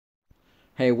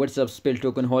Hey, what's up, spill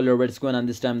token holder? What's going on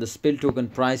this time? The spill token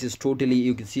price is totally,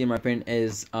 you can see my friend,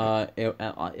 is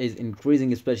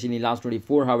increasing, especially in the last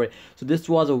 24 hours. So this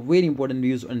was a very important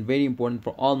news and very important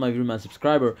for all my viewers and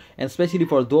subscriber, and especially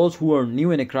for those who are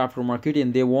new in a crypto market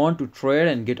and they want to trade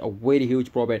and get a very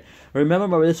huge profit. Remember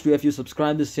my brothers, if you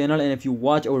subscribe this channel and if you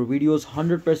watch our videos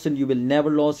 100%, you will never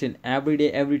lose in every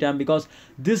day, every time, because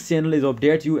this channel is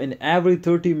update you in every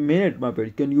 30 minutes, my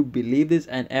friend. Can you believe this?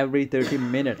 And every 30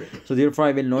 minutes. So therefore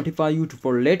I will notify you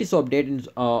for latest update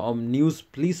in news.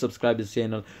 Please subscribe this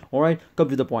channel. All right, come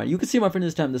to the point. You can see my friend,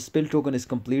 this time the spill token is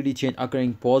completely changed,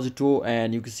 occurring positive,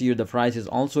 and you can see here the price is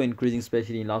also increasing,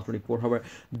 especially in last 24 hours.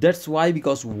 That's why,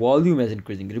 because volume is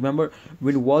increasing. Remember,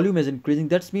 when volume is increasing,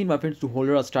 that's mean my friends to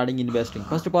holder are starting investing.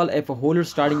 First of all, if a holder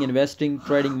starting investing,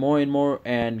 trading more and more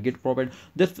and get profit,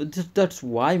 that's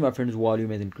why my friends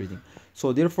volume is increasing.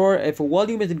 So therefore, if a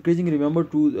volume is increasing, remember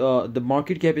to the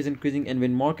market cap is increasing, and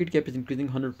when market cap is increasing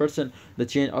 100%, the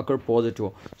change occur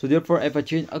positive. So therefore, if a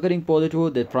change occurring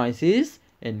positive, the price is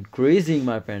increasing,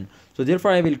 my friend. So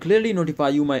therefore I will clearly notify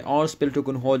you my all spill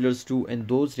token holders too, and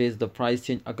those days the price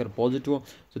change occur positive.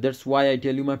 So that's why I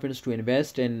tell you my friends to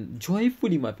invest and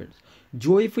joyfully, my friends,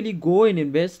 joyfully go and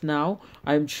invest now.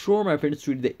 I'm sure my friends,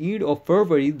 to the end of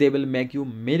February they will make you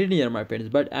millionaire, my friends.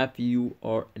 But if you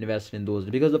are investing in those,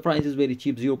 because the price is very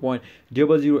cheap,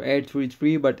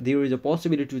 0.00833, but there is a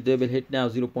possibility they will hit now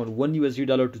 0.1 USD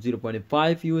dollar to 0.5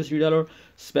 USD dollar,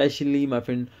 especially my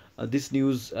friend. This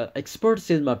news expert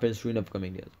says, my friends, to in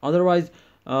upcoming years. Otherwise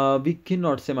we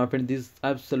cannot say, my friend. This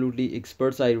absolutely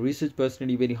experts I research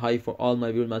personally very high for all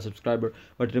my viewers, my subscriber.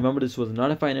 But remember, this was not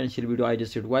a financial video. I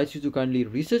just advise you to kindly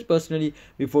research personally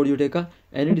before you take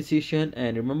any decision.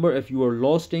 And remember, if you are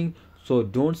losing, so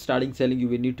don't starting selling. You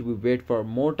will need to be wait for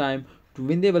more time to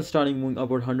when they will starting moving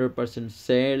upward 100%.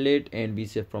 Sell it and be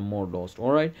safe from more lost.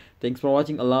 All right, thanks for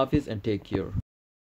watching. Allah Hafiz and take care.